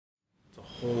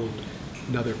whole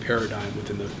another paradigm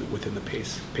within the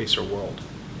pacer world.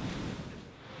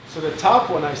 So the top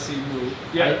one I see move.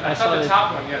 Yeah, I saw the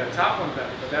top one. Yeah, the top one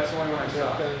bent, but that's the only one I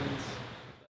saw.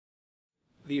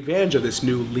 The advantage of this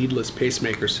new leadless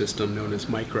pacemaker system known as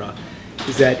Micra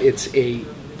is that it's a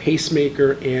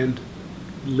pacemaker and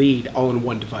lead all in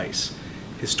one device.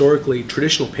 Historically,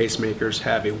 traditional pacemakers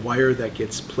have a wire that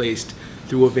gets placed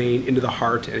through a vein into the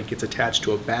heart and it gets attached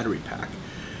to a battery pack.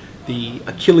 The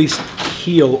Achilles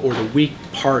heel, or the weak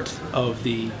part of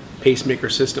the pacemaker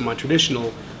system on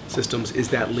traditional systems, is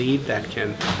that lead that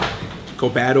can go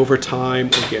bad over time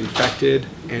or get infected,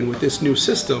 and with this new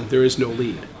system there is no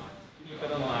lead.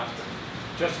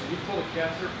 Justin, you pull the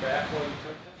catheter back while you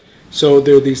took that? So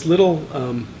there are these little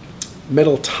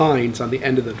metal tines on the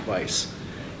end of the device,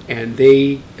 and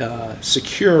they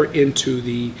secure into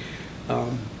the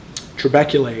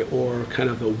trabeculae, or kind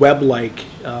of the web-like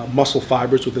muscle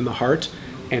fibers within the heart,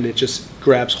 and it just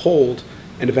grabs hold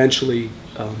and eventually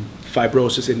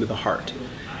fibroses into the heart.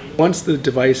 Once the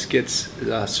device gets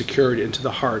secured into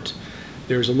the heart,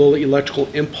 there's a little electrical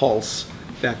impulse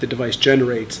that the device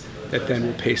generates that then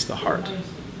will pace the heart.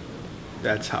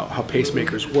 That's how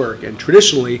pacemakers work. And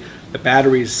traditionally, the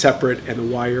battery is separate and the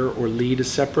wire or lead is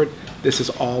separate. This is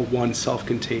all one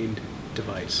self-contained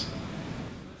device.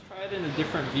 Let's try it in a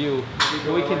different view.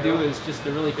 What we can do is just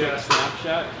a really quick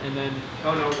snapshot, and then...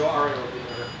 Oh no, go Ari over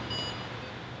there.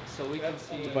 So we can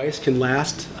see... The device can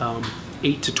last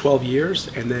 8 to 12 years,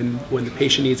 and then when the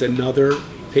patient needs another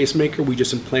pacemaker, we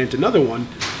just implant another one,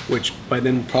 which by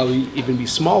then will probably even be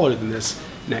smaller than this,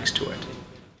 next to it.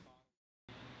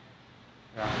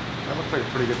 Yeah, that looks like a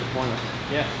pretty good deployment.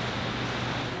 Yeah.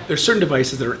 There's certain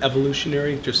devices that are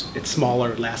evolutionary, just it's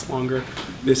smaller, it lasts longer.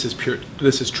 This is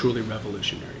truly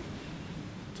revolutionary.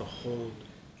 It's a whole